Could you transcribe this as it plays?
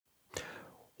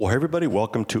Well, hey everybody,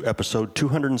 welcome to episode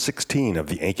 216 of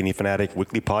the Ankeny Fanatic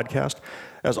Weekly Podcast.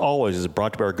 As always, is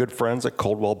brought to you by our good friends at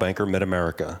Coldwell Banker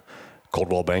Mid-America.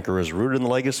 Coldwell Banker is rooted in the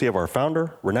legacy of our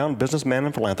founder, renowned businessman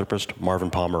and philanthropist,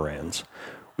 Marvin Pomeranz.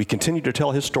 We continue to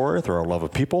tell his story through our love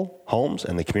of people, homes,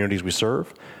 and the communities we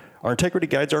serve. Our integrity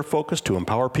guides our focus to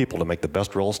empower people to make the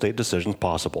best real estate decisions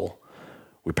possible.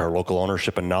 We pair local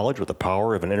ownership and knowledge with the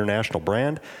power of an international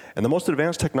brand and the most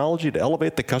advanced technology to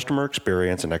elevate the customer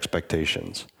experience and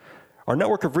expectations. Our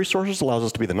network of resources allows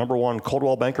us to be the #1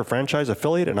 Coldwell Banker franchise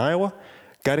affiliate in Iowa,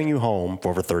 guiding you home for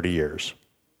over 30 years.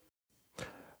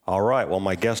 All right, well,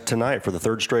 my guest tonight for the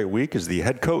third straight week is the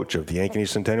head coach of the Ankeny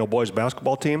Centennial Boys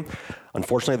basketball team.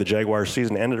 Unfortunately, the Jaguars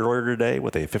season ended earlier today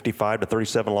with a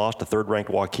 55-37 loss to third-ranked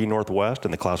Waukee Northwest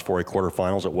in the Class 4A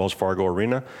quarterfinals at Wells Fargo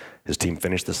Arena. His team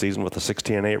finished the season with a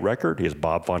 16-8 record. He is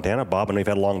Bob Fontana. Bob, I know you've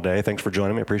had a long day. Thanks for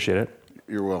joining me. I appreciate it.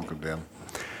 You're welcome, Dan.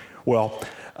 Well,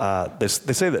 they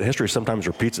say that history sometimes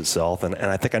repeats itself, and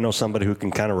I think I know somebody who can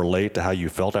kind of relate to how you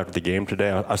felt after the game today.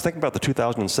 I was thinking about the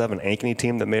 2007 Ankeny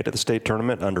team that made it to the state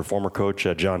tournament under former coach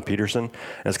John Peterson, and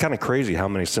it's kind of crazy how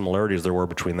many similarities there were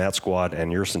between that squad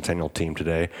and your Centennial team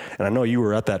today. And I know you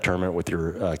were at that tournament with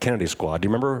your Kennedy squad. Do you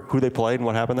remember who they played and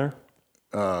what happened there?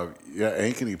 Yeah,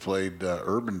 Ankeny played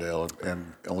Urbandale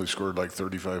and only scored like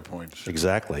 35 points.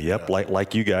 Exactly, yep. Yeah.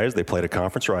 Like you guys, they played a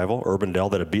conference rival, Urbandale,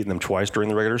 that had beaten them twice during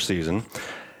the regular season.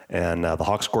 And the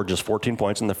Hawks scored just 14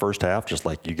 points in the first half, just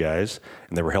like you guys.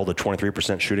 And they were held at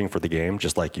 23% shooting for the game,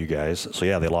 just like you guys. So,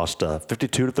 yeah, they lost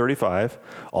 52-35,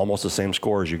 almost the same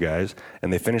score as you guys.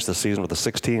 And they finished the season with a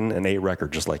 16-8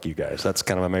 record, just like you guys. That's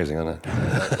kind of amazing, isn't it?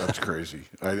 That's crazy.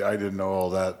 I didn't know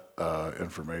all that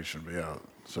information, but yeah.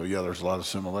 So, yeah, there's a lot of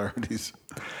similarities.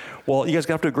 Well, you guys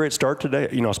got off to a great start today,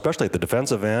 especially at the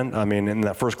defensive end. I mean, in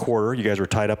that first quarter, you guys were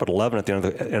tied up at 11 at the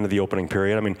end of the opening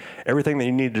period. I mean, everything that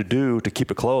you needed to do to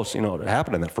keep it close, it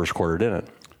happened in that first quarter, didn't it?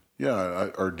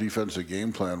 Yeah, our defensive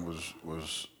game plan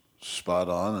was spot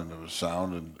on, and it was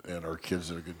sound, and our kids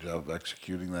did a good job of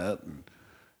executing that. And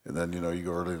then, you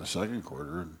go early in the second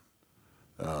quarter,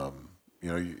 and,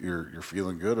 you're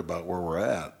feeling good about where we're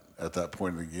at that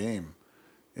point in the game.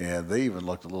 And they even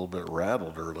looked a little bit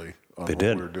rattled early on what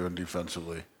we were doing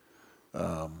defensively.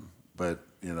 But,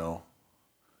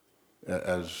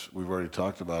 as we've already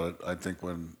talked about it, I think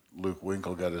when Luke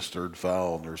Winkle got his third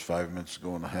foul and there's 5 minutes to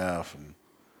go in the half, and,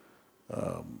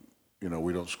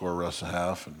 we don't score the rest of the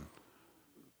half, and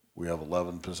we have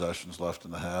 11 possessions left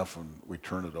in the half, and we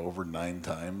turn it over 9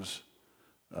 times,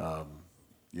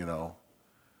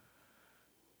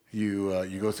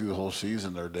 You go through the whole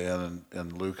season there, Dan,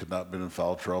 and Luke had not been in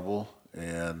foul trouble,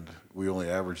 and we only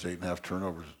averaged 8.5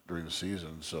 turnovers during the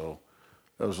season, so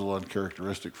that was a little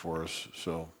uncharacteristic for us.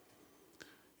 So,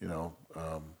 you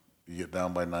get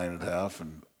down by 9.5,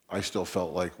 and I still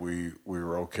felt like we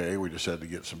were okay. We just had to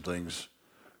get some things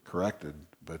corrected,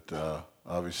 but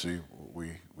obviously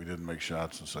we didn't make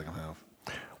shots in the second half.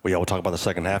 Well, yeah, we'll talk about the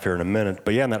second half here in a minute.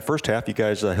 But, yeah, in that first half, you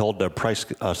guys held Price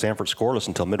Sanford scoreless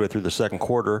until midway through the second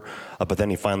quarter. But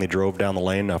then he finally drove down the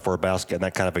lane for a basket, and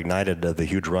that kind of ignited the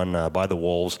huge run by the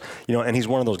Wolves. And he's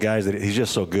one of those guys that he's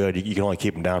just so good, you can only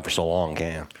keep him down for so long,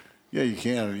 can't you? Yeah, you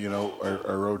can.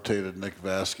 I rotated Nick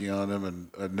Vasky on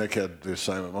him, and Nick had the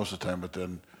assignment most of the time. But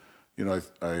then, I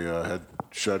had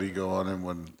Shuddy go on him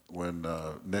when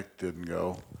Nick didn't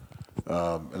go.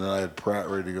 And then I had Pratt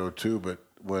ready to go too, but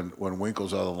when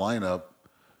Winkle's out of the lineup,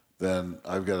 then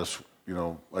I've got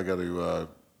to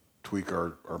tweak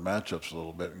our matchups a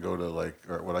little bit and go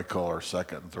to what I call our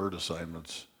second and third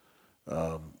assignments,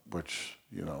 which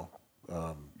you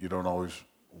don't always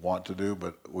want to do,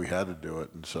 but we had to do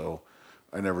it, and so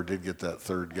I never did get that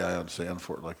third guy on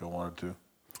Sanford like I wanted to.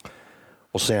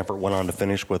 Well, Sanford went on to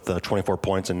finish with 24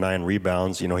 points and 9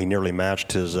 rebounds. He nearly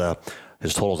matched his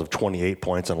totals of 28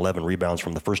 points and 11 rebounds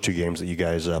from the first 2 games that you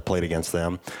guys played against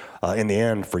them. In the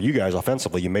end, for you guys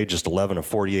offensively, you made just 11 of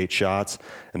 48 shots,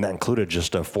 and that included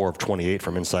just 4 of 28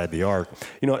 from inside the arc.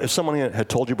 If someone had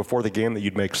told you before the game that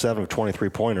you'd make 7 of 23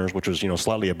 pointers, which was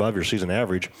slightly above your season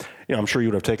average, I'm sure you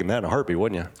would have taken that in a heartbeat,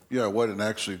 wouldn't you? Yeah, I would. And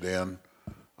actually, Dan,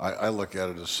 I look at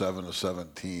it as 7 of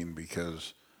 17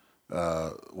 because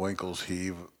Winkle's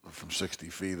heave from 60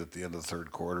 feet at the end of the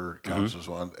third quarter counts as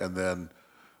one, and then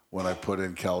when I put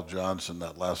in Cal Johnson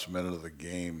that last minute of the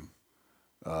game,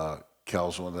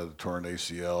 Cal's one that had torn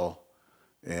ACL,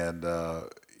 and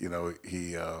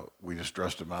we just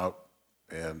dressed him out,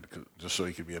 and just so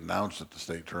he could be announced at the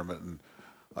state tournament. And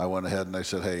I went ahead and I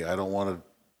said, hey, I don't want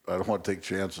to take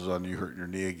chances on you hurting your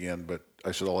knee again, but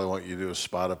I said all I want you to do is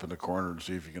spot up in the corner and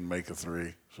see if you can make a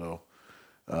 3. So,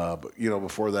 but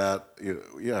before that,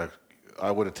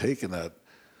 I would have taken that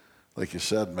like you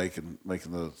said, making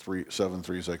the 7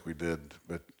 threes like we did.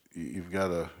 But we got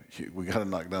to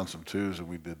knock down some twos, and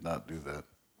we did not do that.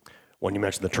 When you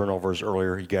mentioned the turnovers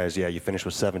earlier, you guys, you finished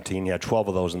with 17. You had 12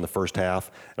 of those in the first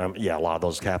half. And a lot of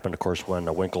those happened, of course,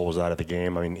 when Winkle was out of the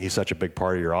game. I mean, he's such a big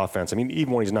part of your offense. I mean,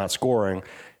 even when he's not scoring,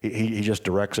 he just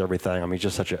directs everything. I mean, he's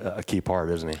just such a key part,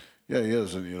 isn't he? Yeah, he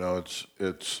is. And,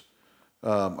 it's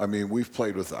I mean, we've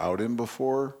played without him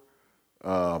before,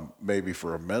 maybe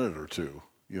for a minute or two,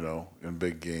 in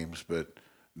big games, but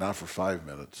not for 5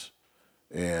 minutes.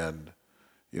 And,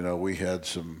 we had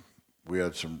some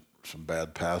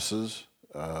bad passes.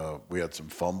 We had some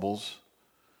fumbles.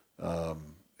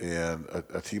 And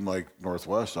a team like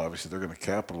Northwest, obviously, they're going to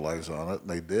capitalize on it, and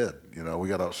they did. We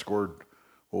got outscored,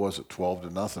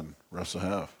 12-0 rest of the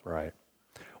half. Right.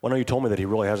 Well, no, you told me that he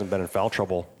really hasn't been in foul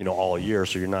trouble, all year,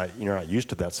 so you're not used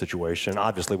to that situation.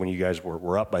 Obviously, when you guys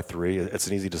were up by 3, it's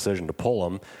an easy decision to pull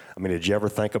him. I mean, did you ever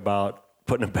think about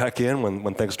putting him back in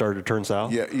when things started to turn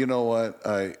south? Yeah, you know what?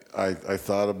 I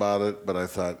thought about it, but I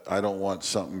thought I don't want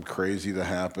something crazy to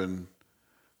happen.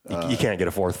 You can't get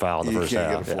a fourth foul in the first half.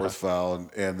 You can't get a fourth foul.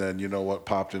 And then what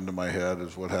popped into my head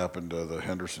is what happened to the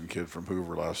Henderson kid from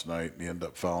Hoover last night, and he ended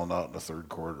up fouling out in the third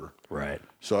quarter. Right.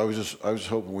 So I was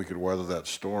hoping we could weather that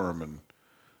storm,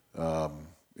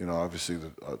 and obviously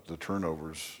the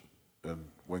turnovers and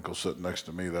Winkle sitting next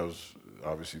to me, that was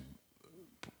obviously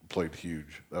played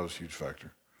huge. That was a huge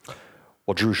factor.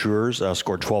 Well, Drew Schurz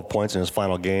scored 12 points in his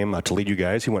final game to lead you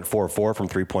guys. He went 4-4 from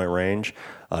three-point range.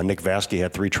 Nick Vasky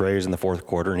had 3 trays in the fourth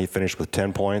quarter, and he finished with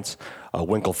 10 points.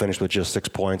 Winkle finished with just 6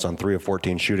 points on 3 of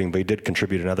 14 shooting, but he did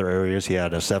contribute in other areas. He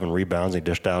had 7 rebounds. He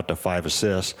dished out 5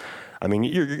 assists. I mean,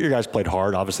 your guys played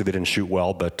hard. Obviously, they didn't shoot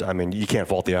well, but, I mean, you can't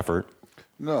fault the effort.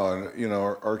 No, and,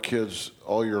 our kids,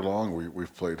 all year long,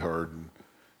 we've played hard.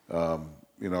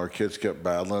 And, our kids kept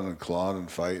battling and clawing and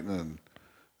fighting, and,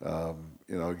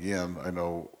 again, I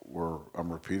know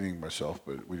I'm repeating myself,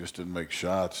 but we just didn't make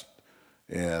shots.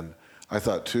 And I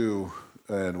thought, too,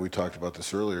 and we talked about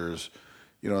this earlier, is,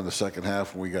 in the second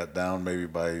half when we got down maybe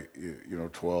by,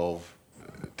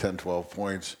 10, 12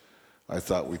 points, I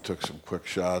thought we took some quick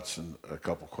shots and a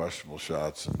couple questionable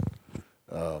shots. And,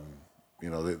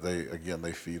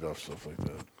 they feed off stuff like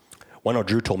that. Well, I know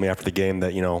Drew told me after the game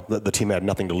that, the team had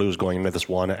nothing to lose going into this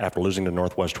one after losing to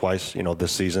Northwest twice,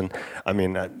 this season. I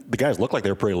mean, the guys looked like they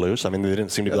were pretty loose. I mean, they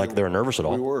didn't seem to be like they were nervous at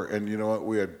all. We were. And you know what?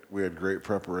 We had great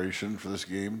preparation for this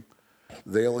game.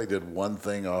 They only did one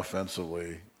thing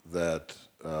offensively that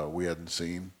we hadn't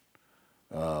seen.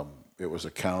 It was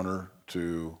a counter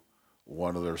to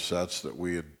one of their sets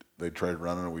that they tried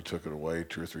running, and we took it away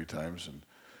 2 or 3 times. And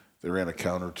they ran a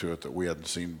counter to it that we hadn't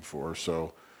seen before.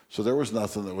 So there was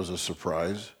nothing that was a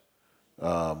surprise.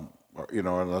 And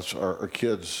that's our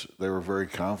kids, they were very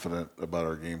confident about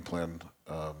our game plan.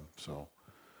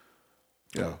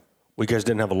 Yeah. We guys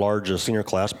didn't have a large senior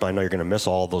class, but I know you're going to miss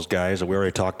all of those guys. We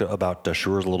already talked about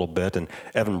Schurz a little bit, and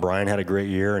Evan Bryan had a great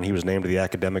year, and he was named to the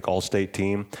academic all-state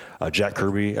team. Jack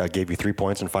Kirby gave you 3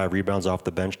 points and 5 rebounds off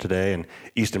the bench today, and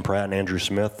Easton Pratt and Andrew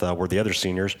Smith were the other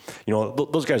seniors.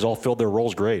 Those guys all filled their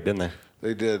roles great, didn't they?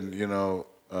 They did.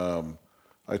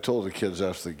 I told the kids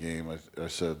after the game, I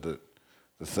said that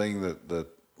the thing that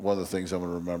one of the things I'm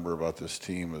going to remember about this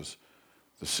team is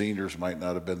the seniors might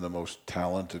not have been the most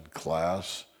talented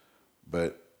class,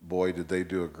 but boy, did they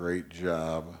do a great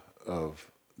job of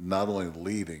not only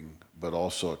leading, but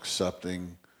also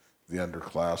accepting the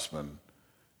underclassmen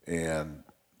and,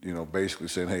 basically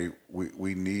saying, hey,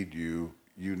 we need you,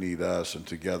 you need us, and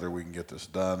together we can get this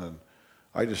done. And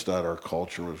I just thought our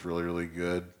culture was really, really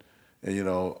good. And,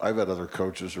 I've had other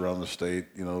coaches around the state,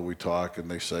 we talk and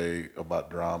they say about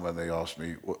drama, and they ask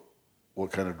me,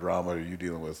 what kind of drama are you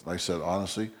dealing with? And I said,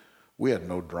 honestly, we had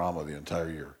no drama the entire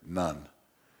year, none.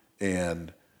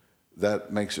 And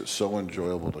that makes it so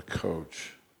enjoyable to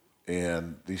coach.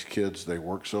 And these kids, they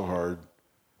work so hard,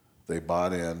 they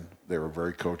bought in, they were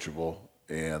very coachable,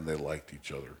 and they liked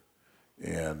each other.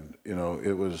 And,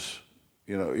 it was,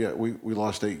 we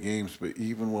lost 8 games, but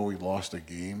even when we lost a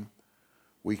game,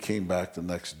 we came back the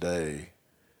next day,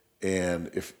 and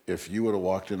if you would have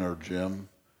walked in our gym,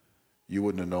 you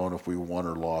wouldn't have known if we won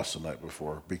or lost the night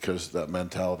before, because that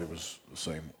mentality was the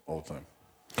same all the time.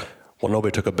 Well,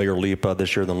 nobody took a bigger leap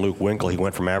this year than Luke Winkle. He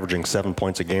went from averaging 7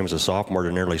 points a game as a sophomore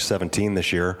to nearly 17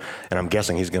 this year, and I'm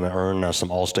guessing he's going to earn some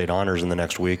All-State honors in the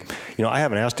next week. I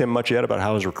haven't asked him much yet about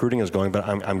how his recruiting is going, but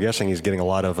I'm guessing he's getting a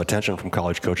lot of attention from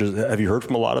college coaches. Have you heard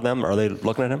from a lot of them? Are they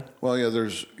looking at him? Well, yeah,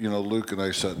 there's, Luke and I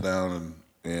sat down,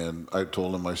 and I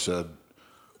told him, I said,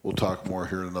 we'll talk more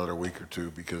here in another week or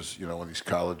two, because, when these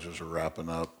colleges are wrapping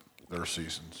up their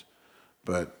seasons.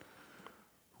 But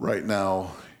right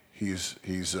now,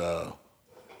 he's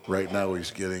right now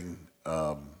he's getting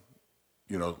a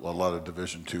lot of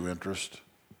Division II interest.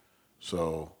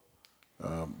 So,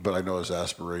 but I know his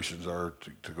aspirations are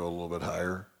to go a little bit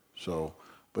higher. So,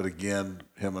 but again,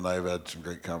 him and I have had some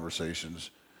great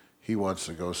conversations. He wants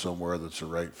to go somewhere that's a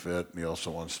right fit, and he also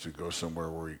wants to go somewhere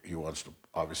where he wants to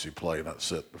obviously play, not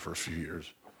sit the first few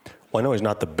years. Well, I know he's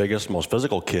not the biggest, most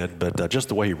physical kid, but just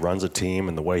the way he runs a team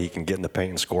and the way he can get in the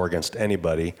paint and score against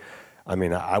anybody, I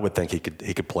mean, I would think he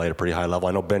could play at a pretty high level.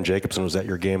 I know Ben Jacobson was at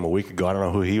your game a week ago. I don't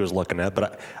know who he was looking at,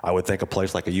 but I would think a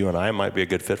place like a UNI might be a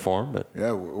good fit for him. But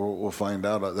yeah, we'll find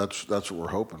out. That's what we're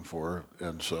hoping for,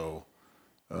 and so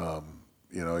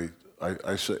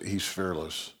I say he's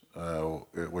fearless,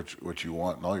 which you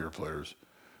want in all your players,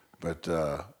 but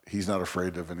he's not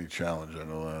afraid of any challenge. I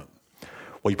know that.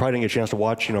 Well, you probably didn't get a chance to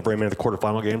watch, very many of the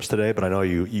quarterfinal games today, but I know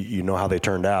you know how they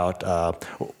turned out.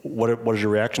 What is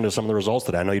your reaction to some of the results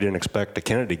today? I know you didn't expect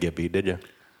Kennedy to get beat, did you?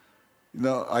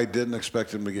 No, I didn't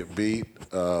expect him to get beat,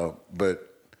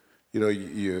 but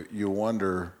you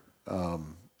wonder.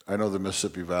 I know the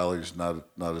Mississippi Valley is not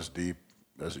as deep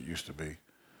as it used to be,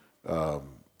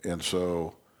 and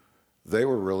so they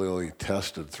were really only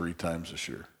tested 3 times this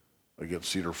year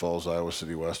against Cedar Falls, Iowa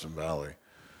City, Weston Valley.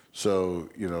 So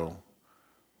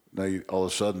now all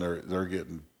of a sudden they're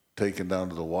getting taken down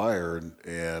to the wire,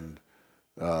 and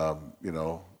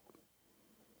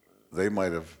they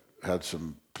might have had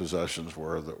some possessions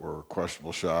that were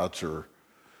questionable shots, or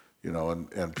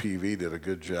and PV did a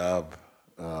good job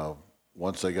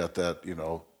once they got that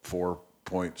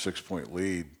 4-point, 6-point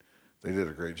lead. They did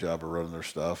a great job of running their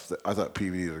stuff. I thought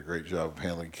PV did a great job of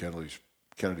handling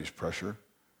Kennedy's pressure,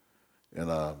 and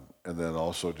then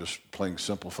also just playing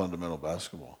simple fundamental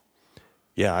basketball.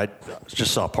 Yeah, I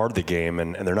just saw part of the game,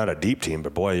 and they're not a deep team,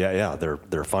 but boy, yeah,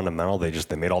 they're fundamental. They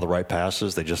made all the right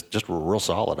passes. They just were real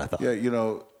solid, I thought. Yeah,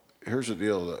 here's the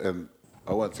deal, and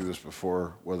I went through this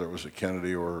before, whether it was at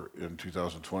Kennedy or in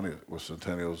 2020 with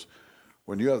Centennials.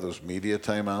 When you have those media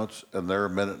timeouts and they're a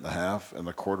minute and a half, and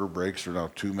the quarter breaks are now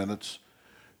 2 minutes,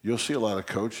 you'll see a lot of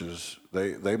coaches.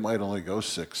 They might only go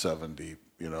 6-7 deep.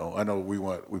 I know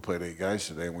we played 8 guys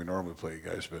today, and we normally play 8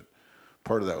 guys, but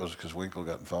part of that was because Winkle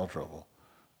got in foul trouble.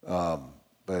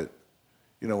 But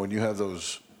when you have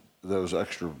those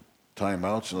extra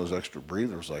timeouts and those extra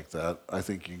breathers like that, I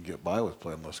think you can get by with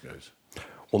playing less guys.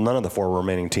 Well, none of the 4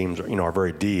 remaining teams are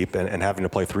very deep, and having to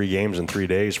play 3 games in 3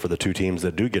 days for the 2 teams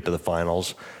that do get to the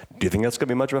finals, do you think that's going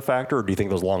to be much of a factor, or do you think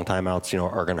those long timeouts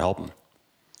are going to help them?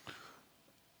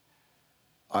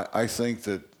 I think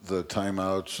that the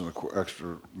timeouts and the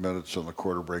extra minutes on the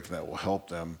quarter break, that will help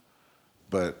them,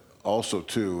 but also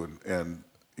too, and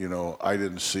I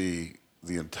didn't see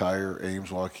the entire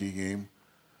Ames-Waukee game,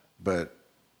 but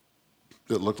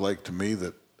it looked like to me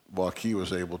that Waukee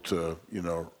was able to,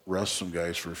 rest some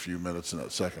guys for a few minutes in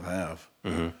that second half.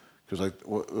 Because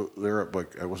they're up,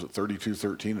 was it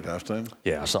 32-13 at halftime?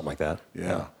 Yeah, something like that.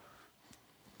 Yeah.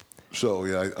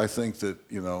 So, I think that,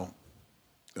 you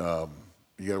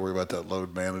got to worry about that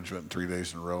load management in 3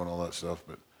 days in a row and all that stuff.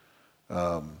 But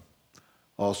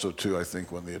also, too, I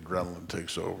think when the adrenaline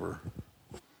takes over,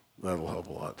 that'll help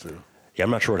a lot, too. Yeah,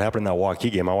 I'm not sure what happened in that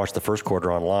Waukee game. I watched the first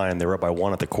quarter online. They were up by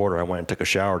 1 at the quarter. I went and took a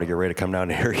shower to get ready to come down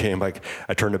to your game. I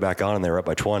turned it back on, and they were up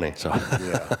by 20. So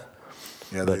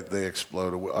Yeah, they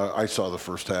exploded. I saw the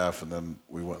first half, and then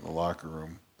we went in the locker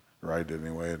room, or I did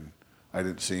anyway, and I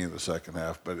didn't see in the second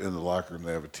half. But in the locker room,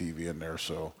 they have a TV in there,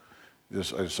 so I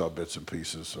just saw bits and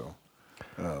pieces. So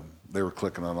they were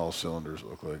clicking on all cylinders, it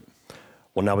looked like.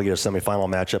 Well, now we get a semifinal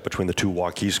matchup between the 2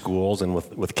 Waukee schools, and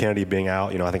with Kennedy being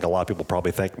out, I think a lot of people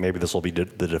probably think maybe this will be the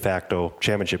de facto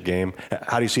championship game.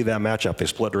 How do you see that matchup? They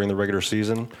split during the regular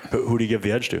season. Who do you give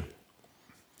the edge to?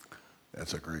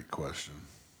 That's a great question.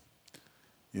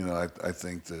 I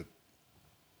think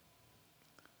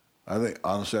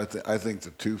honestly, I think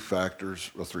the 3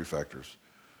 factors.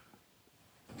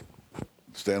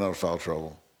 Staying out of foul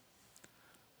trouble.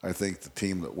 I think the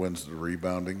team that wins the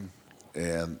rebounding,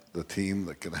 and the team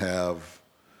that can have,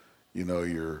 your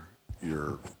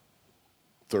 3rd,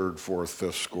 4th,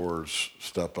 5th scorers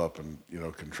step up and,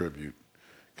 contribute.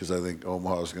 Because I think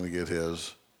Omaha's going to get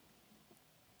his.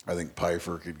 I think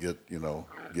Pfeiffer could get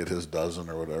his dozen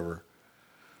or whatever.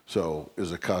 So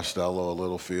is it Costello, a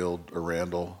Littlefield, or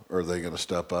Randall? Or are they going to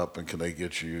step up, and can they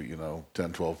get you,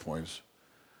 10, 12 points?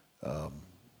 On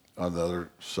the other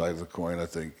side of the coin, I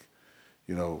think,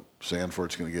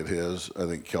 Sanford's going to get his. I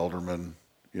think Kelderman,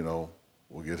 will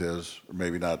get his. Or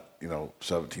maybe not,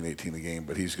 17, 18 a game,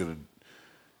 but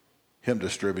him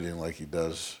distributing like he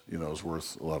does, is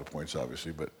worth a lot of points,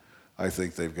 obviously. But I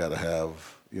think they've got to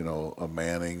have, a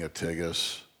Manning, a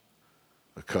Tigas,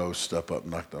 a the coast, step up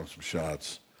and knock down some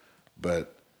shots.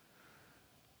 But,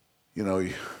 you know,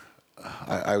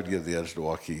 I would give the edge to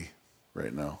Waukee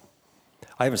right now.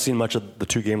 I haven't seen much of the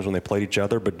two games when they played each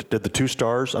other, but did the two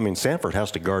stars, I mean, Sanford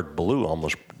has to guard Blue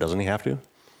almost, doesn't he have to?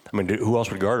 I mean, who else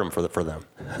would guard him for them?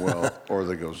 Well, or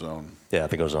they go zone. Yeah,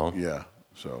 they go zone. Yeah,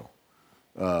 so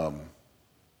I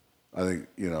think,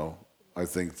 you know, I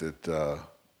think that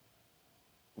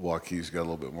Waukee's got a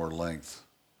little bit more length.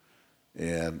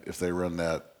 And if they run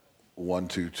that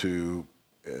 1-2-2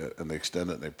 and they extend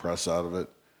it and they press out of it,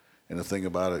 and the thing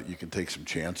about it, you can take some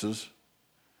chances.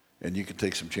 And you can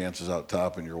take some chances out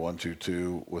top in your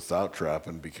 1-2-2 without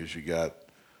trapping because you got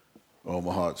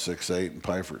Omaha at 6'8" and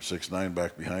Pfeiffer at 6'9"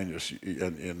 back behind you.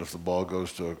 And if the ball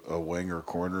goes to a wing or a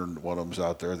corner and one of them's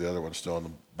out there, the other one's still on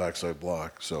the backside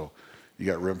block. So you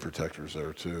got rim protectors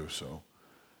there too. So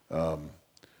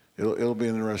it'll be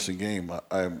an interesting game.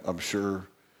 I'm sure,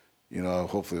 you know,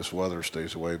 hopefully this weather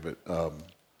stays away, but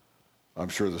I'm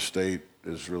sure the state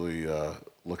is really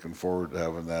looking forward to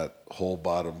having that whole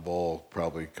bottom bowl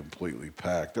probably completely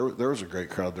packed. There was a great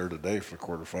crowd there today for the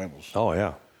quarterfinals. Oh,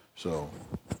 yeah. So,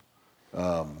 you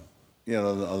know,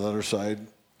 on the other side,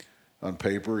 on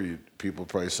paper, people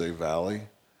probably say Valley,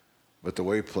 but the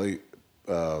way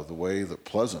that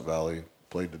Pleasant Valley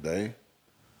played today,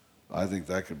 I think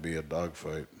that could be a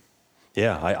dogfight.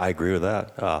 Yeah, I agree with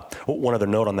that. One other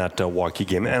note on that Waukee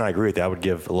game, and I agree with you, I would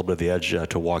give a little bit of the edge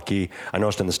to Waukee. I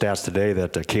noticed in the stats today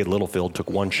that Cade Littlefield took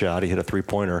one shot. He hit a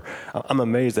three-pointer. I'm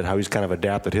amazed at how he's kind of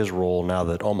adapted his role now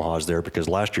that Omaha's there, because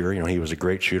last year, you know, he was a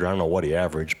great shooter. I don't know what he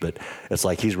averaged, but it's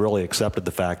like he's really accepted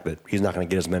the fact that he's not going to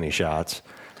get as many shots,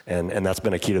 and that's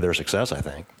been a key to their success, I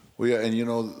think. Well, yeah, and you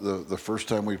know, the first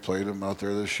time we played him out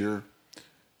there this year,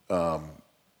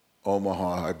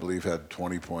 Omaha, I believe, had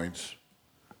 20 points.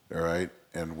 All right,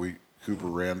 and Cooper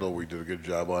Randall, we did a good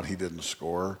job on. He didn't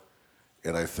score,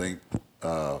 and I think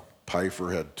Pfeiffer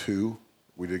had 2.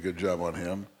 We did a good job on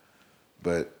him,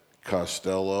 but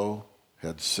Costello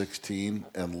had 16,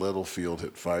 and Littlefield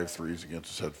hit 5 threes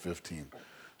against us, had 15.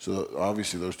 So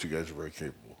obviously those two guys are very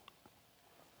capable.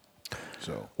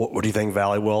 So what do you think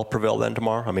Valley will prevail then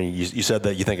tomorrow? I mean, you said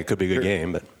that you think it could be a good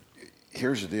game, but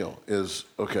here's the deal: is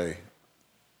okay.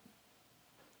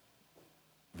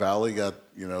 Valley got,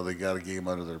 you know, they got a game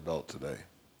under their belt today.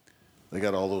 They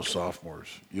got all those sophomores.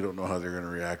 You don't know how they're going to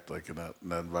react like in that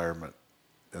environment.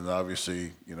 And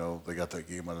obviously, you know, they got that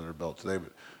game under their belt today.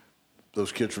 But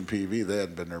those kids from PV, they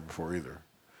hadn't been there before either.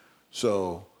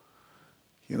 So,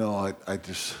 you know, I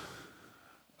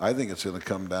think it's going to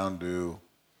come down to,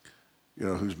 you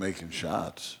know, who's making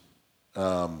shots.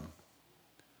 Valley's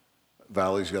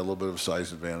got a little bit of a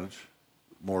size advantage,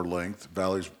 more length.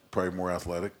 Valley's probably more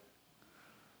athletic.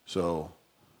 So,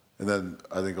 and then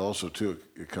I think also, too,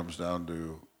 it comes down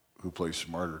to who plays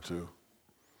smarter, too.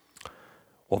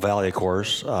 Well, Valley, of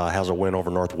course, has a win over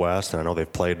Northwest, and I know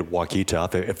they've played Waukee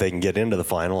tough. If they can get into the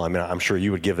final, I mean, I'm sure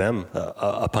you would give them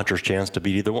a puncher's chance to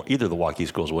beat either of the Waukee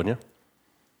schools, wouldn't you?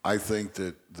 I think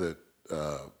that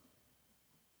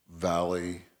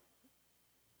Valley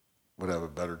would have a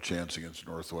better chance against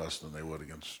Northwest than they would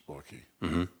against Waukee.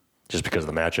 Mm-hmm. Just because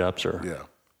of the matchups? Or?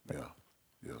 Yeah,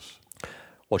 yes.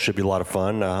 Well, it should be a lot of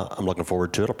fun. I'm looking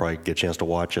forward to it. I'll probably get a chance to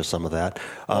watch some of that.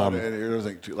 And the other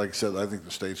thing, too, like I said, I think the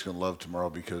state's going to love tomorrow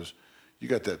because you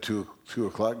got that 2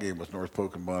 o'clock game with North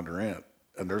Polk and Bondurant,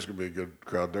 and there's going to be a good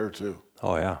crowd there, too.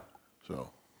 Oh, yeah. So.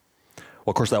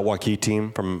 Well, of course, that Waukee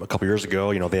team from a couple years ago,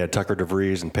 you know, they had Tucker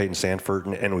DeVries and Peyton Sanford,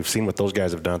 and we've seen what those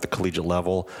guys have done at the collegiate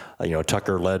level. You know,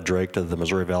 Tucker led Drake to the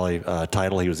Missouri Valley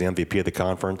title. He was the MVP of the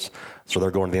conference. So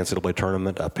they're going to the NCAA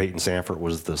tournament. Peyton Sanford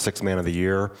was the 6th man of the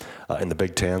year in the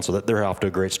Big Ten. So they're off to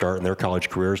a great start in their college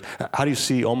careers. How do you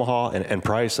see Omaha and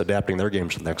Price adapting their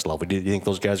games to the next level? Do you think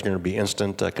those guys are going to be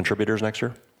instant contributors next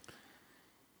year?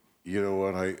 You know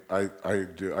what? I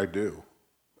do.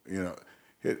 You know,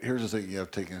 here's the thing you have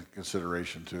to take into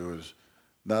consideration, too, is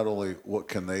not only what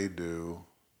can they do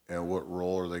and what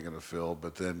role are they going to fill,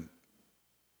 but then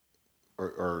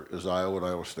or is Iowa and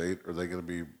Iowa State, are they going to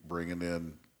be bringing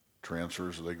in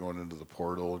transfers? Are they going into the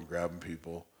portal and grabbing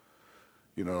people?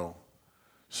 You know,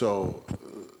 so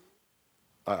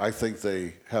I think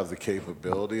they have the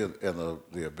capability and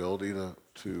the ability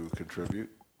to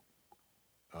contribute.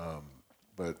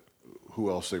 But who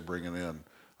else they bringing in?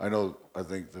 I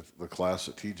think that the class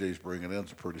that TJ's bringing in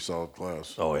is a pretty solid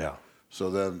class. Oh, yeah. So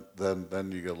then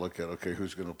you got to look at, okay,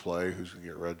 who's going to play, who's going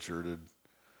to get redshirted,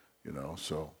 you know,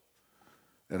 so.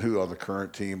 And who on the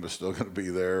current team is still going to be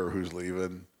there or who's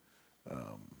leaving.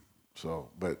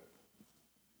 But,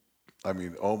 I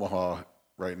mean, Omaha,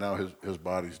 right now, his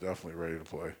body's definitely ready to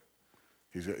play.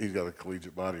 He's got a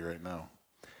collegiate body right now.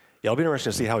 Yeah, it'll be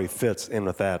interesting to see how he fits in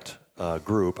with that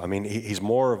group. I mean, he's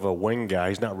more of a wing guy.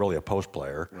 He's not really a post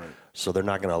player, Right. so they're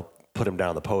not going to put him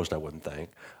down the post, I wouldn't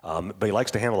think. But he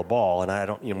likes to handle the ball, and I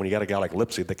don't. When you got a guy like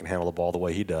Lipsy that can handle the ball the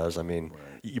way he does, I mean,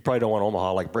 you probably don't want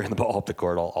Omaha like bringing the ball up the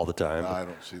court all the time. No, I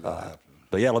don't see that happening.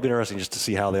 But yeah, it'll be interesting just to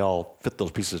see how they all fit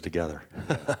those pieces together.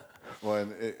 Well,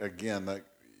 and again,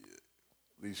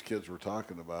 these kids we're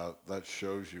talking about, that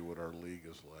shows you what our league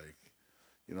is like.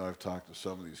 I've talked to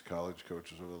some of these college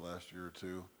coaches over the last year or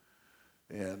two,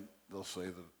 and they'll say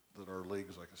that our league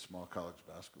is like a small college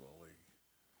basketball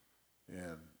league.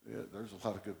 And there's a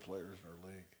lot of good players in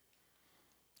our league.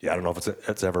 Yeah, I don't know if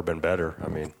it's ever been better. I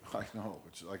mean, I know.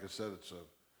 It's like I said, it's a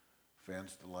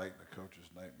fan's delight and a coach's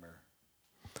nightmare.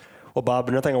 well, Bob,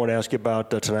 another thing I want to ask you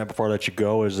about tonight before I let you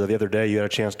go is the other day you had a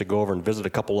chance to go over and visit a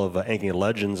couple of Ankeny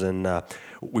legends, and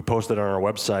we posted on our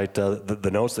website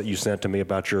the notes that you sent to me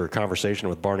about your conversation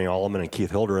with Barney Alleman and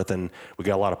Keith Hildreth, and we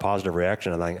got a lot of positive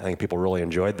reaction, and I think people really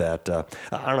enjoyed that. I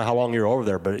don't know how long you were over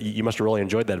there, but you must have really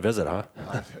enjoyed that visit, huh?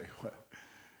 I'll tell you what,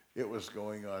 it was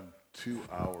going on 2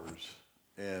 hours,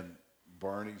 and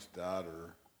Barney's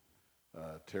daughter,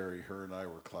 Terry, her and I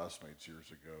were classmates years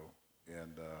ago,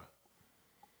 and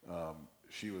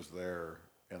she was there,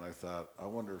 and I thought, I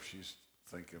wonder if she's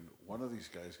thinking, one of these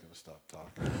guys going to stop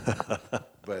talking.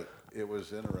 But it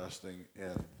was interesting,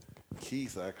 and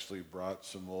Keith actually brought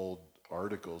some old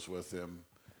articles with him,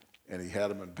 and he had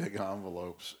them in big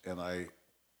envelopes, and I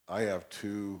have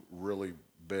 2 really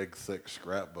big, thick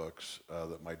scrapbooks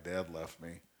that my dad left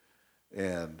me,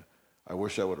 and I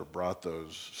wish I would have brought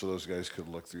those so those guys could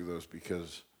look through those,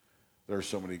 because there are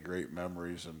so many great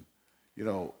memories. And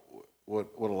what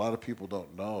a lot of people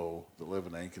don't know that live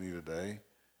in Ankeny today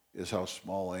is how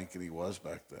small Ankeny was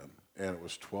back then. And it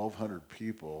was 1,200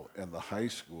 people, and the high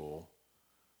school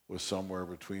was somewhere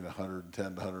between 110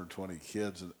 to 120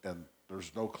 kids, and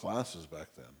there's no classes back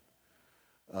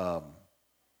then.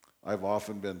 I've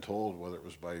often been told, whether it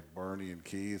was by Barney and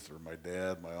Keith or my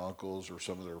dad, my uncles, or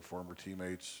some of their former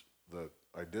teammates that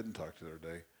I didn't talk to the other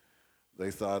day,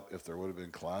 they thought if there would have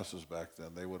been classes back then,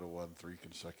 they would have won 3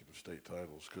 consecutive state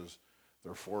titles, because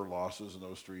their 4 losses in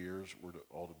those 3 years were to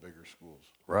all the bigger schools.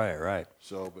 Right.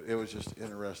 So, but it was just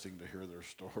interesting to hear their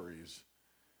stories,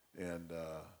 and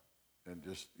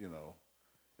just,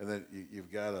 and then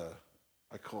you've got to,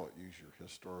 I call it, use your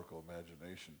historical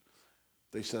imagination.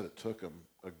 They said it took them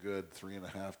a good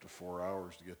 3.5 to 4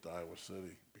 hours to get to Iowa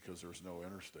City because there was no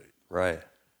interstate. Right.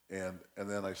 And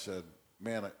then I said,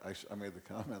 man, I made the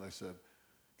comment, I said,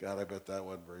 God, I bet that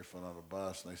wasn't very fun on a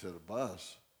bus. And they said, a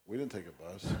bus? We didn't take a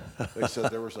bus. They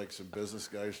said there was like some business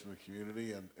guys from the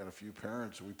community and a few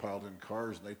parents, and we piled in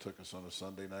cars, and they took us on a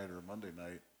Sunday night or a Monday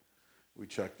night. We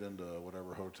checked into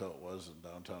whatever hotel it was in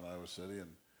downtown Iowa City, and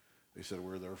they said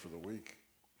we were there for the week.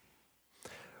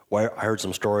 Well, I heard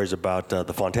some stories about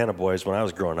the Fontana boys when I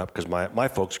was growing up, because my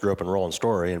folks grew up in Roland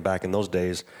Story, and back in those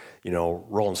days,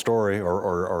 Roland Story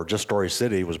or just Story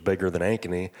City was bigger than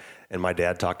Ankeny, and my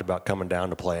dad talked about coming down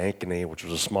to play Ankeny, which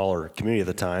was a smaller community at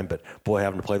the time, but boy,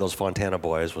 having to play those Fontana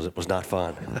boys was not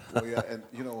fun. Well, yeah, and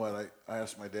you know what? I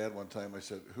asked my dad one time, I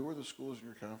said, who are the schools in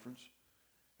your conference?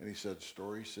 And he said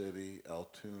Story City,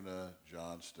 Altoona,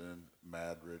 Johnston,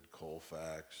 Madrid,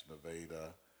 Colfax,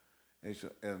 Nevada. And he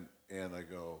said, and I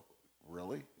go,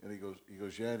 really? And he goes,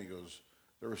 yeah. And he goes,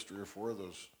 there was 3 or 4 of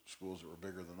those schools that were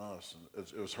bigger than us, and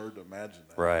it was hard to imagine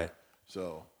that. Right.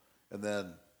 So, and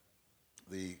then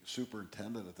the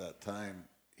superintendent at that time,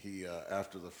 he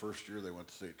after the first year they went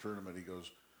to state tournament, he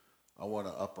goes, I want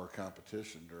to up our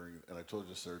competition and I told you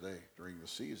this the other day, during the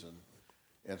season,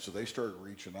 and so they started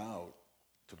reaching out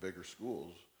to bigger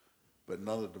schools, but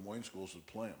none of the Des Moines schools would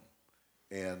play them.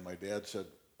 And my dad said,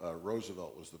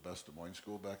 Roosevelt was the best Des Moines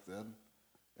school back then,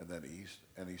 and then East.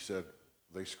 And he said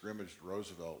they scrimmaged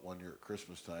Roosevelt one year at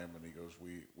Christmas time, and he goes,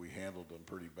 we handled them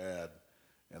pretty bad,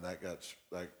 and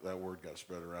that word got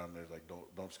spread around. And they're like,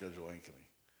 don't schedule Ankeny.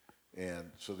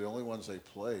 And so the only ones they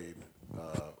played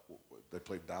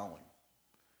Dowling,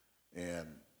 and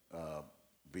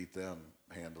beat them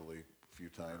handily a few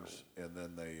times. And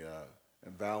then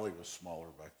and Valley was smaller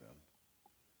back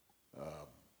then.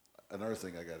 Another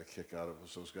thing I got a kick out of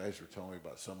was those guys were telling me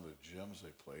about some of the gyms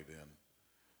they played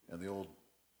in, and the old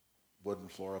wooden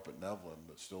floor up at Nevlin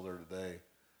that's still there today.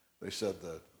 They said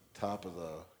the top of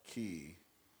the key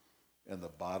and the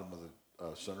bottom of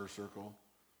the center circle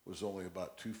was only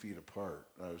about 2 feet apart.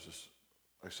 And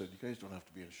I said, you guys don't have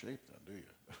to be in shape then,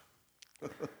 do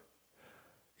you?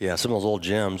 Yeah, some of those old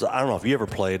gyms. I don't know if you ever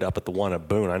played up at the one at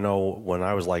Boone. I know when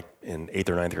I was like in 8th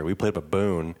or 9th grade, we played up at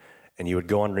Boone, and you would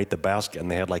go underneath the basket, and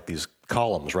they had like these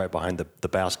columns right behind the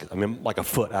basket. I mean, like a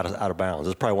foot out of bounds.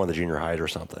 It's probably one of the junior highs or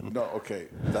something. No, okay.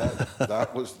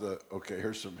 That was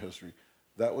here's some history.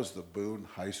 That was the Boone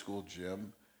High School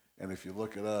gym. And if you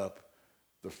look it up,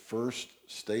 the first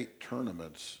state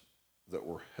tournaments that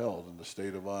were held in the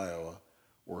state of Iowa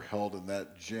were held in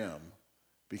that gym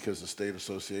because the state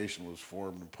association was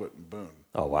formed and put in Boone.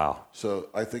 Oh, wow. So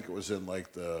I think it was in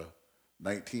like the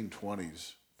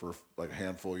 1920s for like a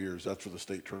handful of years. That's where the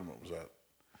state tournament was at.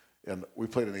 And we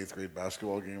played an 8th grade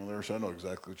basketball game there, so I know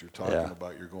exactly what you're talking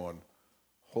about. You're going,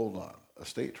 hold on. A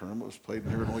state tournament was played in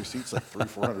here and only seats like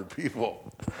 300-400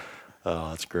 people.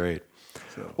 Oh, that's great.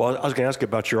 So. Well, I was going to ask you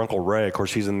about your Uncle Ray. Of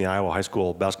course, he's in the Iowa High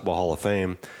School Basketball Hall of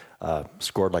Fame.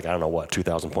 Scored like,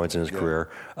 2,000 points in his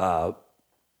career.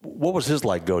 What was his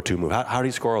go-to move? How did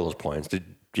he score all those points? Did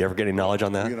you ever get any knowledge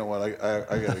on that? You know what?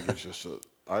 I got to get you. So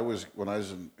when I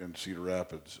was in Cedar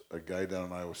Rapids, a guy down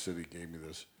in Iowa City gave me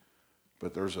this.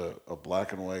 But there's a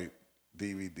black and white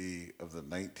DVD of the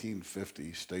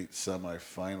 1950 state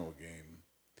semifinal game.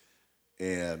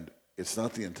 And it's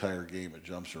not the entire game. It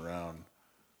jumps around.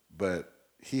 But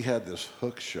he had this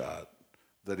hook shot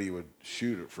that he would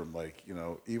shoot it from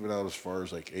even out as far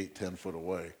as 8-10 foot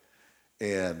away.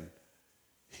 And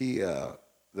he, the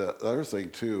other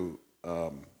thing too,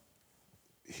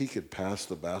 he could pass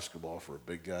the basketball for a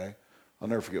big guy. I'll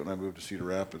never forget when I moved to Cedar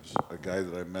Rapids, a guy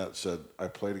that I met said, I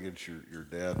played against your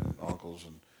dad and uncles,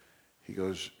 and he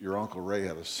goes, your Uncle Ray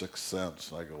had a sixth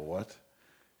sense. And I go, what?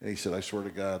 And he said, I swear to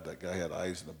God, that guy had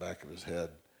eyes in the back of his head.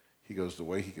 He goes, the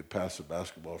way he could pass the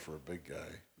basketball for a big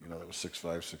guy, that was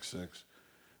 6'5", 6'6".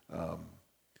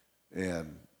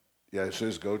 So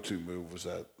his go-to move was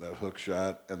that hook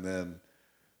shot, and then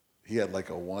he had like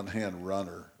a one-hand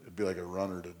runner. It'd be like a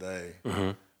runner today.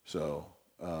 Mm-hmm. So,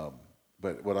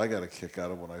 but what I got a kick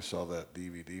out of when I saw that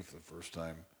DVD for the first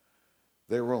time,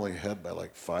 they were only ahead by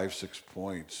 5-6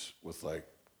 points with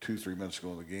 2-3 minutes to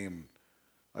go in the game.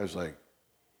 I was like,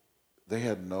 they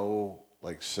had no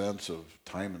sense of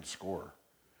time and score.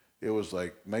 It was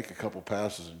make a couple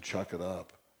passes and chuck it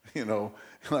up, And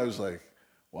I was like,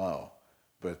 wow.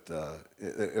 But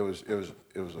it was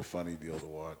a funny deal to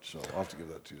watch. So I'll have to give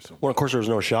that to you. Well, of course, there was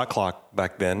no shot clock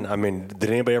back then. I mean, did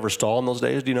anybody ever stall in those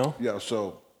days? Do you know? Yeah.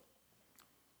 So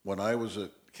when I was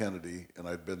at Kennedy, and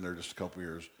I'd been there just a couple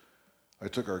years, I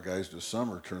took our guys to a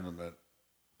summer tournament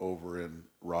over in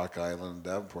Rock Island,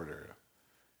 Davenport area.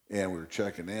 And we were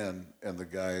checking in, and the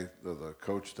guy, the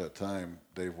coach at that time,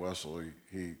 Dave Wessel,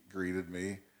 he greeted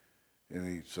me, and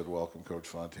he said, welcome, Coach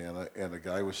Fontana. And the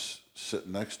guy was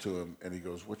sitting next to him, and he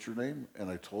goes, what's your name?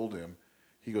 And I told him.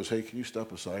 He goes, hey, can you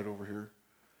step aside over here?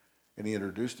 And he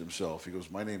introduced himself. He goes,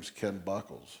 my name's Ken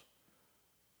Buckles.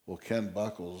 Well, Ken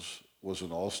Buckles was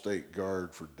an all-state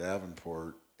guard for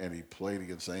Davenport, and he played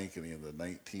against Ankeny in the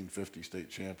 1950 state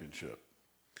championship.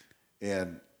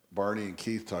 And Barney and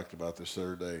Keith talked about this the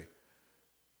other day.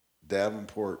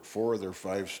 Davenport, 4 of their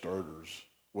 5 starters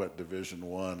went Division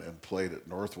I and played at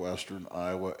Northwestern,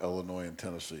 Iowa, Illinois, and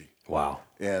Tennessee. Wow.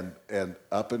 And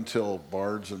up until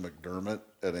Barnes and McDermott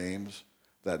at Ames,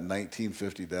 that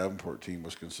 1950 Davenport team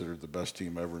was considered the best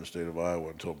team ever in the state of Iowa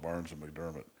until Barnes and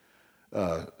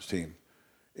McDermott's team.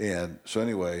 And so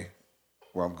anyway,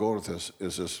 where I'm going with this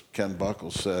is this Ken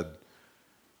Buckles said,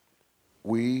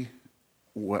 he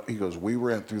goes, we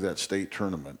ran through that state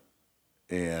tournament,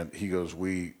 and he goes,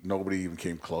 nobody even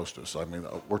came close to us. I mean,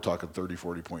 we're talking 30,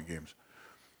 40-point games.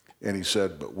 And he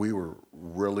said, but we were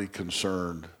really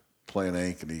concerned playing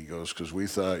Ankeny, he goes, because we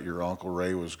thought your Uncle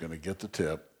Ray was going to get the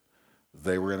tip.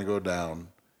 They were going to go down.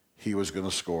 He was going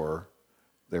to score.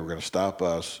 They were going to stop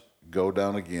us, go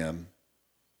down again,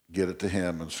 get it to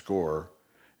him and score,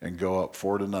 and go up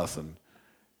 4-0,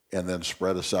 and then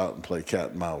spread us out and play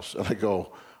cat and mouse. And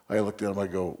I looked at him, I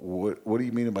go, what do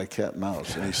you mean by cat and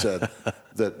mouse? And he said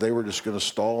that they were just going to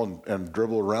stall and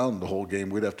dribble around the whole game.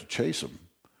 We'd have to chase them.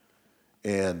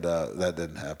 And that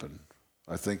didn't happen.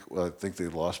 I think they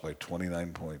lost by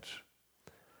 29 points.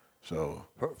 So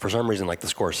for some reason, the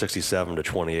score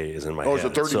 67-28 is in my head. Oh, it's a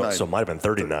 39. So it might have been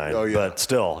 39. Oh, yeah. But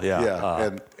still, yeah.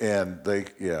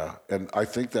 Yeah, and I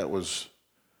think that was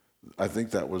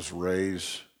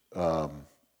Ray's.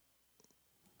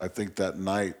 I think that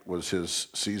night was his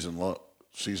season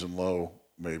low,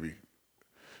 maybe.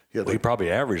 He probably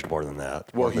averaged more than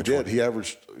that. Well, he did. He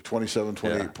averaged 27,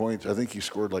 28 points. I think he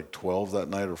scored 12 that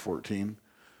night or 14.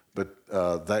 But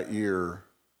that year,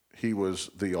 he was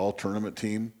the all-tournament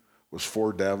team, was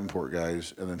 4 Davenport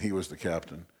guys, and then he was the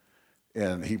captain.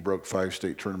 And he broke 5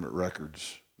 state tournament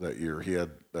records that year. He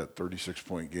had that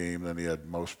 36-point game, then he had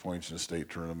most points in the state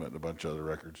tournament and a bunch of other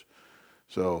records.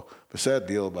 So the sad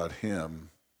deal about him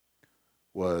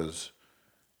was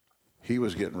he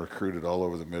was getting recruited all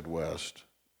over the Midwest,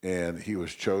 and he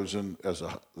was chosen as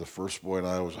the first boy in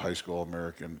Iowa was a high school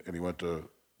All-American, and he went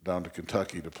down to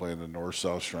Kentucky to play in the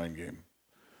North-South Shrine game,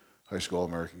 high school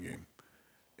All-American game.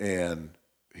 And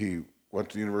he went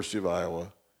to the University of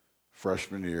Iowa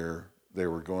freshman year. They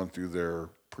were going through their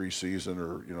preseason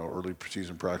or, early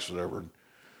preseason practice, whatever.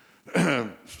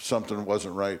 And something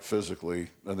wasn't right physically,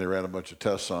 and they ran a bunch of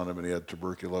tests on him, and he had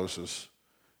tuberculosis.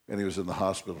 And he was in the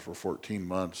hospital for 14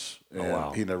 months,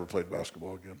 and he never played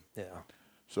basketball again. Yeah.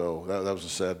 So that was a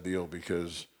sad deal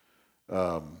because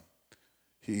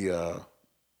he, I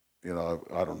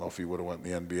don't know if he would have went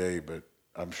in the NBA, but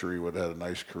I'm sure he would have had a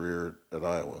nice career at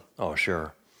Iowa. Oh,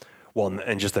 sure. Well,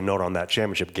 and just a note on that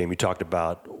championship game, you talked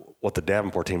about what the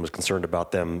Davenport team was concerned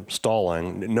about them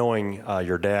stalling. Knowing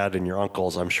your dad and your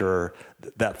uncles, I'm sure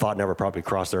that thought never probably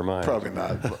crossed their mind. Probably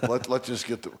not. Let's just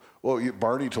get to –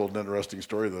 Barney told an interesting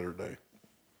story the other day.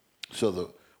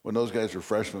 So when those guys were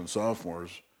freshmen and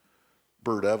sophomores,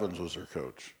 Bert Evans was their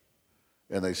coach.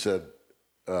 And they said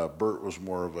Bert was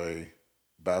more of a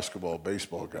basketball,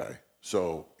 baseball guy.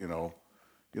 So,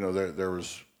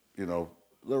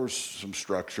 there was some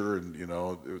structure and,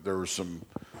 there was some,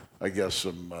 I guess, I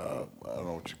don't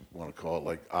know what you want to call it,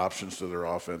 like options to their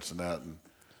offense and that. And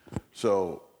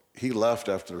so he left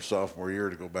after their sophomore year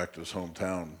to go back to his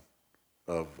hometown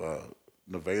of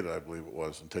Nevada, I believe it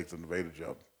was, and take the Nevada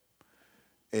job.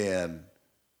 And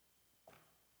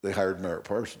they hired Merritt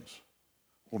Parsons.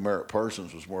 Well, Merritt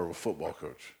Parsons was more of a football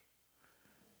coach.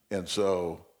 And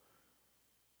so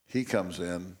he comes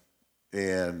in,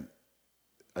 and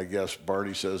I guess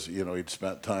Barney says, he'd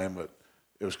spent time at,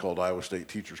 it was called Iowa State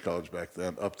Teachers College back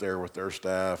then, up there with their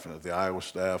staff and the Iowa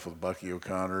staff with Bucky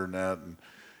O'Connor and that. And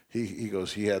he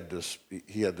goes, he had this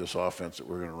offense that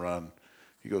we're going to run.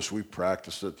 He goes, we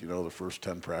practiced it, the first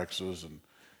 10 practices. And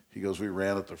he goes, we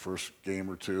ran it the first game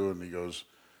or two. And he goes,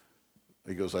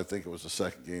 I think it was the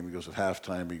second game. He goes, at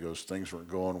halftime, he goes, things weren't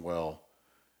going well.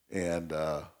 And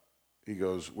he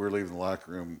goes, we're leaving the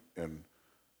locker room, and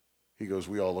he goes,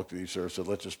 we all looked at each other and said,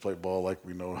 let's just play ball like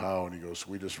we know how. And he goes,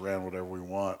 we just ran whatever we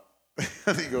want.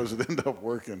 And he goes, it ended up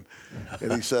working.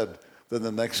 And he said, then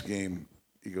the next game,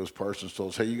 he goes, Parsons told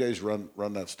us, hey, you guys run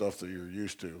that stuff that you're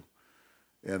used to.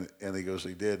 And he goes,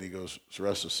 they did. And he goes, it's the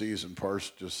rest of the season.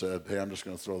 Parsons just said, hey, I'm just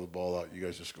going to throw the ball out. You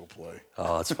guys just go play.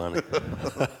 Oh, that's funny.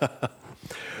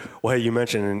 Well, hey, you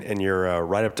mentioned in your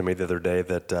write-up to me the other day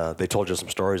that they told you some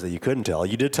stories that you couldn't tell.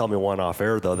 You did tell me one off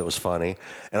air, though, that was funny.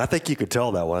 And I think you could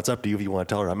tell that one. It's up to you if you want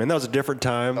to tell her. I mean, that was a different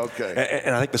time. Okay.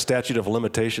 And I think the statute of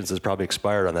limitations has probably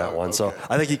expired on that one. Okay. So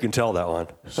I think you can tell that one.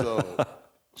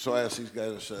 So I asked these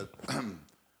guys, I said,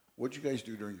 what'd you guys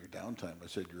do during your downtime? I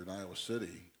said, you're in Iowa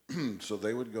City. So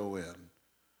they would go in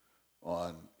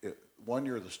on – one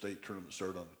year the state tournament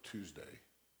started on a Tuesday,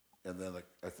 and then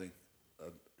I think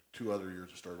 2 other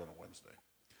years it started on a Wednesday.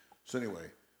 So anyway,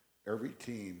 every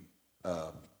team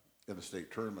in the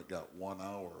state tournament got 1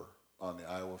 hour on the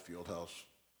Iowa Fieldhouse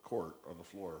court on the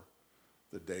floor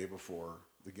the day before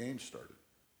the game started.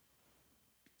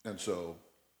 And so,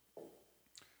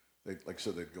 like I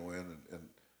said, they'd go in,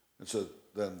 and so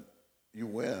then you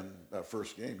win that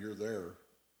first game, you're there,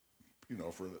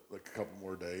 for like a couple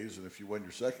more days, and if you win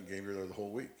your second game, you're there the whole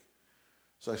week.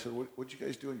 So I said, what'd you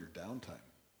guys do in your downtime?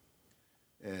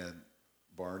 And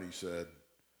Barney said,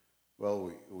 well,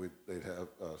 they'd have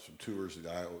some tours of the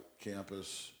Iowa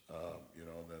campus,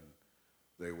 and then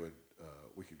they would,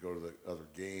 we could go to the other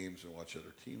games and watch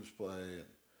other teams play.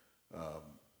 And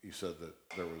he said that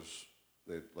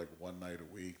they'd like one night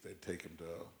a week, they'd take him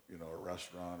to, a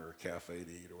restaurant or a cafe to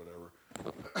eat or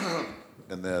whatever.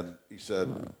 And then he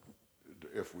said,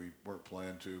 if we weren't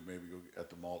planning to, maybe go at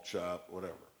the malt shop,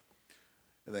 whatever.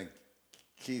 And then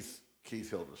Keith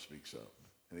Hilder speaks up.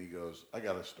 And he goes, I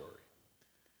got a story.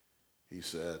 He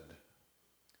said,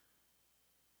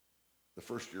 the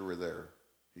first year we were there,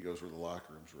 he goes, where the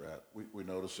locker rooms were at, we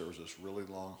noticed there was this really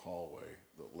long hallway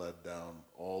that led down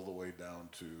all the way down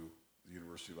to the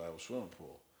University of Iowa swimming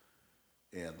pool.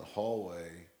 And the hallway,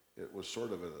 it was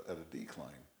sort of at a decline.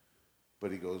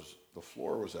 But he goes, the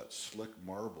floor was that slick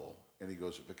marble. And he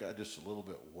goes, if it got just a little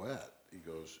bit wet, he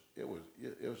goes, it was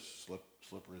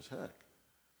slippery as heck.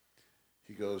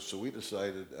 He goes, so we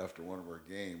decided after one of our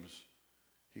games,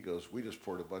 he goes, we just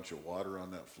poured a bunch of water on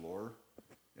that floor.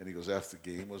 And he goes, after the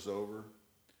game was over,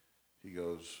 he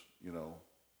goes, when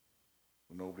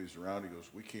nobody's around, he goes,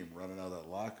 we came running out of that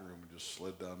locker room and just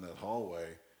slid down that hallway.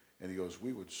 And he goes,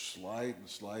 we would slide and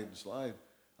slide and slide.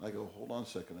 And I go, hold on a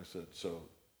second. I said, so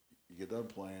you get done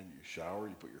playing, you shower,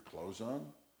 you put your clothes on,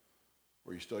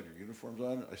 or you still have your uniforms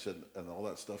on? I said, and all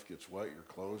that stuff gets wet, your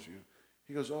clothes,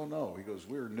 He goes, oh, no. He goes,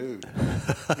 we're nude.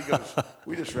 He goes,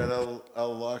 we just ran out of the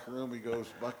locker room. He goes,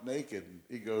 buck naked. And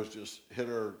he goes, just hit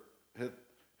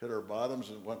our bottoms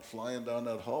and went flying down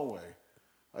that hallway.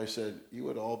 I said, you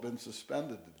would all been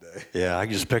suspended today. Yeah, I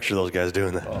can just picture those guys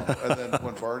doing that. And then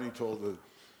when Barney told the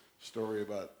story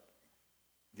about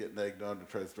getting egged on to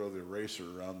try to throw the eraser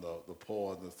around the pole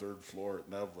on the third floor at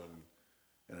Nevlin,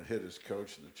 and it hit his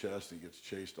coach in the chest, and he gets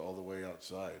chased all the way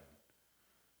outside.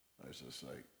 I was just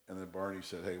like, and then Barney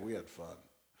said, hey, we had fun.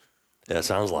 Yeah, it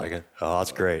sounds like it. Oh,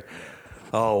 that's great.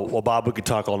 Oh, well, Bob, we could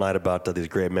talk all night about these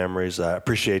great memories. I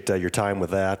appreciate your time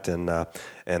with that and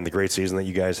the great season that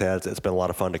you guys had. It's been a lot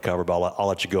of fun to cover, but I'll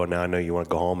let you go now. I know you want to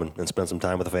go home and spend some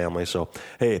time with the family. So,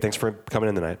 hey, thanks for coming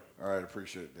in tonight. All right,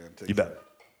 appreciate it, Dan. Take you care. bet.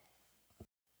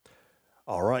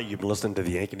 All right, you've been listening to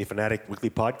the Ankeny Fanatic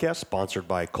Weekly Podcast, sponsored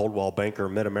by Coldwell Banker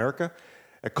Mid-America.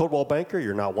 At Coldwell Banker,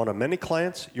 you're not one of many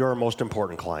clients, you're our most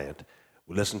important client.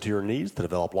 We listen to your needs to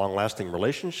develop long-lasting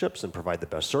relationships and provide the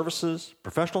best services,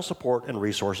 professional support, and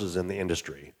resources in the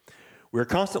industry. We are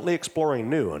constantly exploring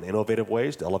new and innovative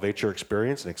ways to elevate your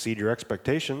experience and exceed your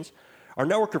expectations. Our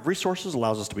network of resources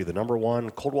allows us to be the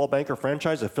 #1 Coldwell Banker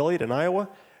franchise affiliate in Iowa,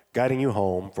 guiding you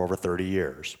home for over 30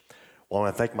 years. Well, I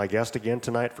want to thank my guest again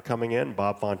tonight for coming in,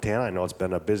 Bob Fontana. I know it's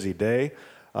been a busy day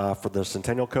for the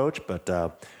Centennial coach, but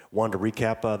wanted to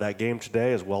recap that game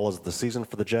today as well as the season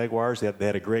for the Jaguars. They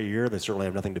had a great year. They certainly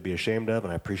have nothing to be ashamed of,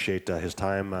 and I appreciate his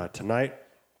time tonight.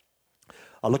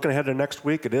 Looking ahead to next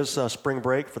week, it is spring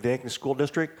break for the Ankeny School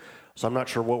District, so I'm not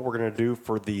sure what we're going to do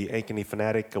for the Ankeny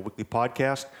Fanatic Weekly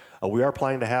Podcast. We are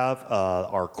planning to have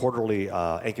our quarterly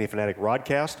Ankeny Fanatic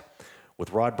Rodcast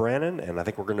with Rod Brannon, and I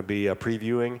think we're going to be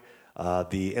previewing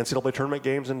the NCAA tournament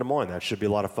games in Des Moines. That should be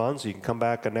a lot of fun, so you can come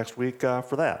back next week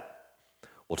for that.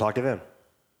 We'll talk to you then.